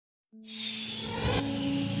The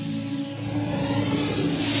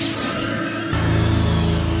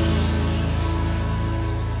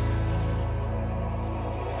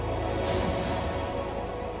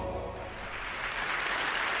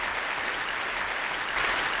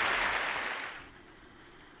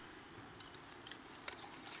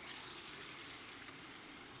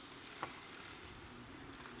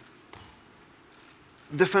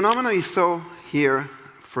phenomenon you saw here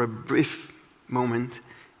for a brief moment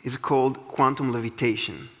is called quantum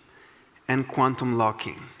levitation and quantum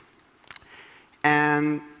locking.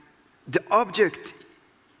 And the object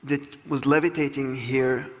that was levitating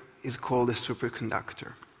here is called a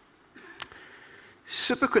superconductor.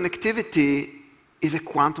 Superconductivity is a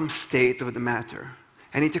quantum state of the matter,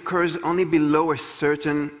 and it occurs only below a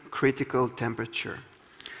certain critical temperature.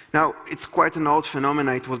 Now, it's quite an old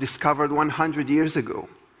phenomenon. It was discovered 100 years ago.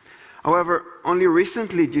 However, only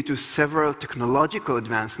recently, due to several technological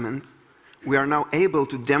advancements, we are now able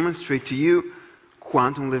to demonstrate to you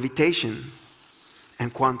quantum levitation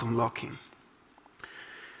and quantum locking.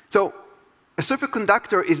 So, a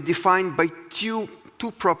superconductor is defined by two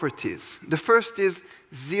properties. The first is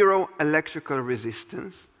zero electrical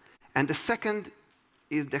resistance, and the second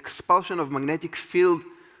is the expulsion of magnetic field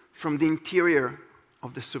from the interior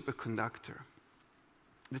of the superconductor.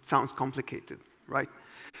 That sounds complicated, right?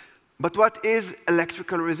 But what is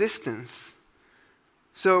electrical resistance?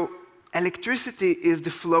 So, electricity is the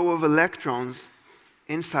flow of electrons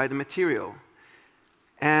inside the material.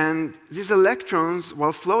 And these electrons,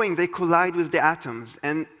 while flowing, they collide with the atoms.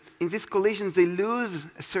 And in these collisions, they lose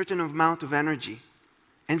a certain amount of energy.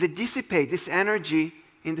 And they dissipate this energy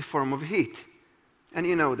in the form of heat. And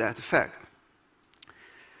you know that effect.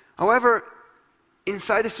 However,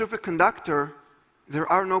 inside a superconductor,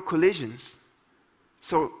 there are no collisions.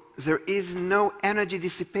 So there is no energy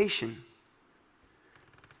dissipation.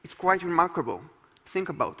 It's quite remarkable. Think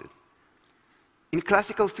about it. In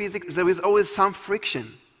classical physics, there is always some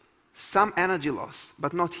friction, some energy loss,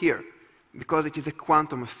 but not here, because it is a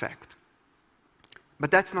quantum effect.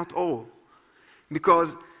 But that's not all,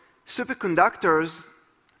 because superconductors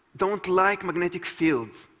don't like magnetic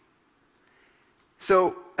fields.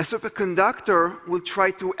 So a superconductor will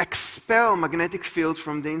try to expel magnetic fields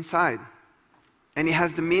from the inside. And it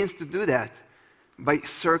has the means to do that by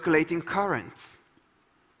circulating currents.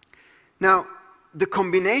 Now, the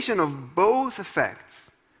combination of both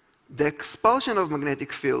effects, the expulsion of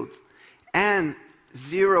magnetic fields and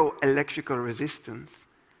zero electrical resistance,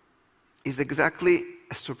 is exactly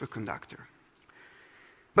a superconductor.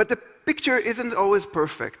 But the picture isn't always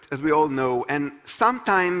perfect, as we all know, and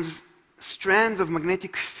sometimes strands of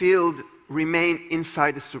magnetic field remain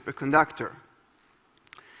inside the superconductor.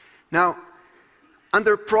 Now,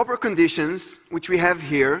 under proper conditions, which we have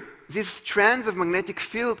here, these strands of magnetic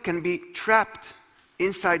field can be trapped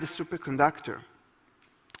inside the superconductor.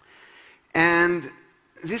 And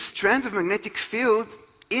these strands of magnetic field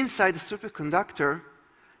inside the superconductor,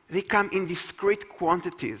 they come in discrete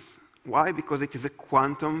quantities. Why? Because it is a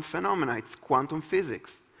quantum phenomenon. It's quantum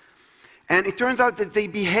physics. And it turns out that they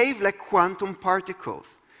behave like quantum particles.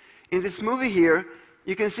 In this movie here,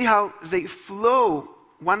 you can see how they flow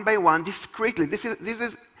one by one, discretely. This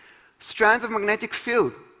is strands of magnetic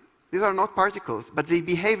field. These are not particles, but they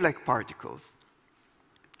behave like particles.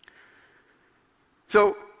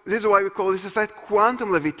 So this is why we call this effect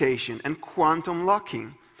quantum levitation and quantum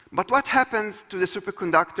locking. But what happens to the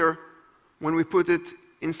superconductor when we put it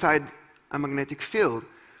inside a magnetic field?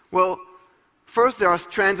 Well, first there are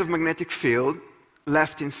strands of magnetic field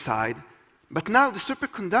left inside, but now the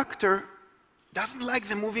superconductor doesn't like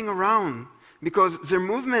them moving around, because their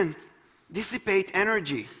movement dissipate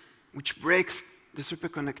energy, which breaks the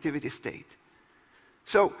superconductivity state.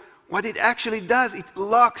 So what it actually does, it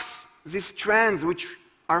locks these strands, which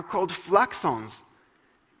are called fluxons,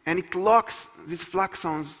 and it locks these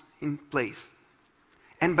fluxons in place.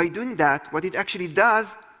 And by doing that, what it actually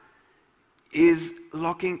does is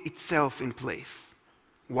locking itself in place.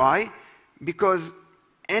 Why? Because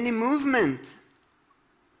any movement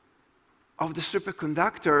of the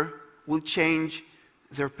superconductor will change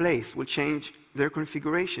their place, will change their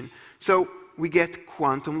configuration. So we get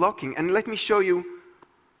quantum locking. And let me show you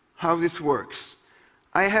how this works.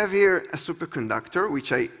 I have here a superconductor,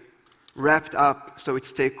 which I wrapped up so it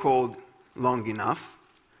stays cold long enough.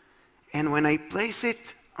 And when I place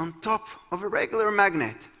it on top of a regular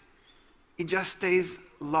magnet, it just stays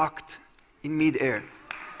locked in midair.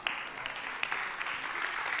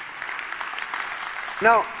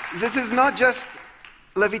 Now, this is not just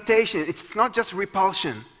levitation, it's not just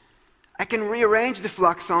repulsion. I can rearrange the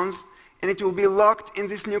fluxons and it will be locked in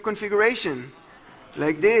this new configuration.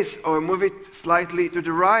 like this, or move it slightly to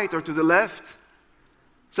the right or to the left.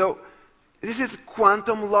 So this is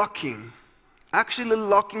quantum locking, actually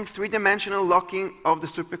locking, three-dimensional locking of the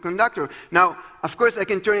superconductor. Now, of course, I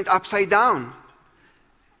can turn it upside down,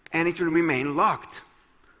 and it will remain locked.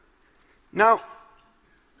 Now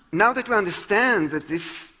that we understand that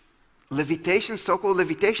this levitation, so-called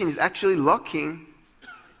levitation, is actually locking,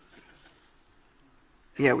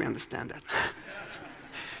 yeah, we understand that.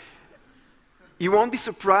 You won't be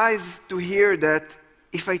surprised to hear that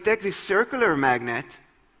if I take this circular magnet,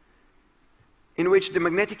 in which the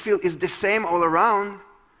magnetic field is the same all around,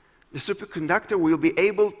 the superconductor will be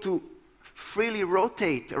able to freely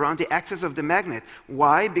rotate around the axis of the magnet.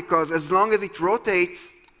 Why? Because as long as it rotates,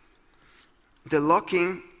 the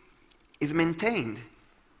locking is maintained.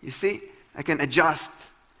 You see, I can adjust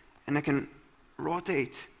and I can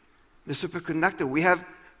rotate the superconductor. We have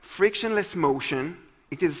frictionless motion.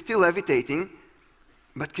 It is still levitating,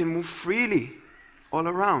 but can move freely all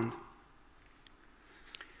around.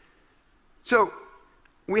 So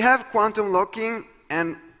we have quantum locking,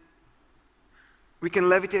 and we can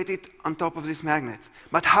levitate it on top of this magnet.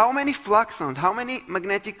 But how many fluxons, how many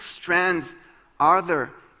magnetic strands are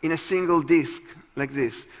there in a single disk like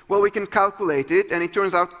this? Well, we can calculate it, and it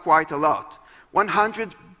turns out quite a lot.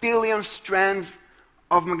 100 billion strands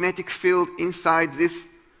of magnetic field inside this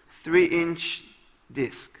 3-inch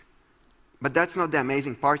disk. But that's not the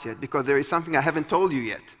amazing part yet, because there is something I haven't told you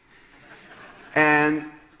yet.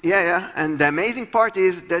 And and the amazing part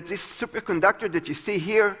is that this superconductor that you see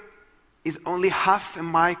here is only half a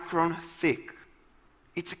micron thick.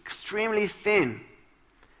 It's extremely thin.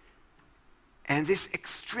 And this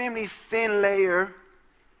extremely thin layer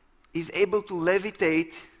is able to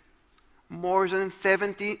levitate more than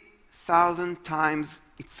 70,000 times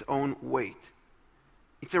its own weight.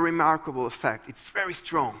 It's a remarkable effect. It's very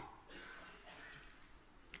strong.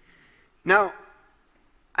 Now,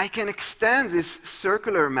 I can extend this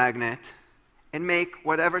circular magnet and make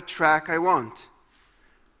whatever track I want.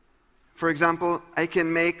 For example, I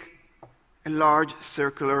can make a large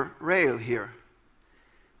circular rail here.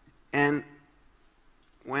 And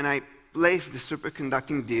when I place the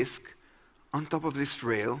superconducting disk on top of this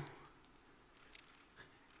rail,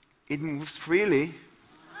 it moves freely.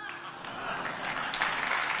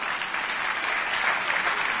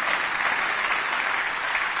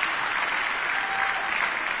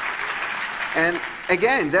 And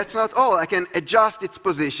again, that's not all. I can adjust its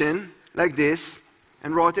position like this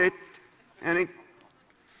and rotate, and it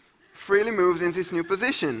freely moves in this new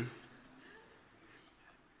position.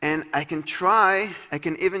 And I can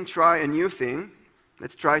even try a new thing.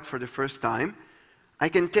 Let's try it for the first time. I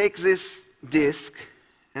can take this disk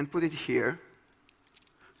and put it here.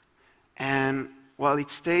 And while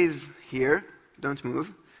it stays here, don't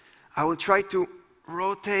move, I will try to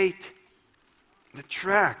rotate the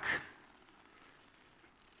track.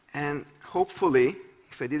 And hopefully,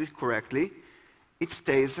 if I did it correctly, it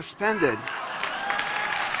stays suspended.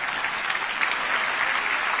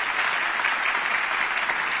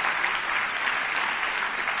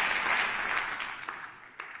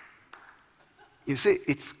 You see,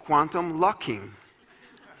 it's quantum locking,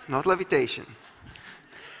 not levitation.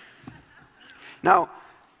 Now,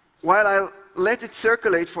 while I'll let it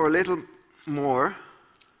circulate for a little more,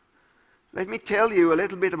 let me tell you a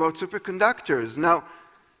little bit about superconductors. Now,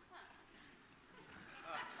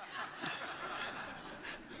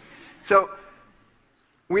 so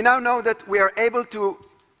we now know that we are able to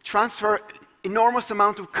transfer enormous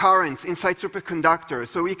amount of currents inside superconductors.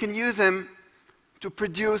 So we can use them to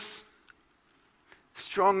produce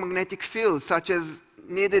strong magnetic fields, such as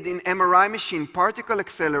needed in MRI machine, particle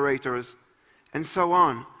accelerators, and so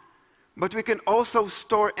on. But we can also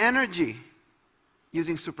store energy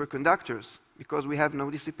using superconductors, because we have no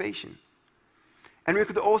dissipation. And we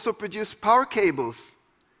could also produce power cables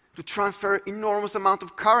to transfer enormous amount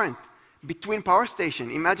of current between power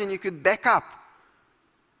stations. Imagine you could back up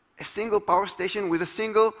a single power station with a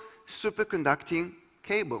single superconducting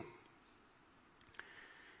cable.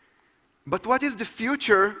 But what is the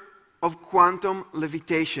future of quantum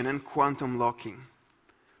levitation and quantum locking?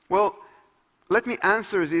 Well, let me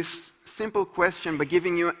answer this simple question by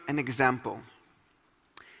giving you an example.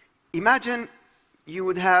 Imagine you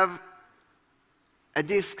would have a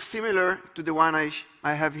disk similar to the one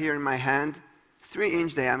I have here in my hand,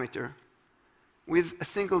 3-inch diameter, with a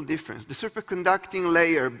single difference. The superconducting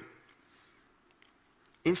layer,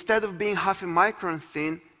 instead of being half a micron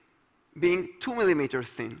thin, being 2 millimeter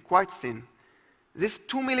thin, quite thin. This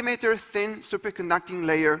 2 millimeter thin superconducting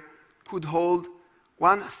layer could hold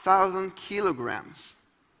 1,000 kilograms,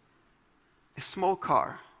 a small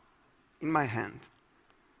car, in my hand.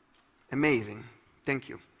 Amazing. Thank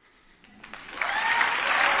you.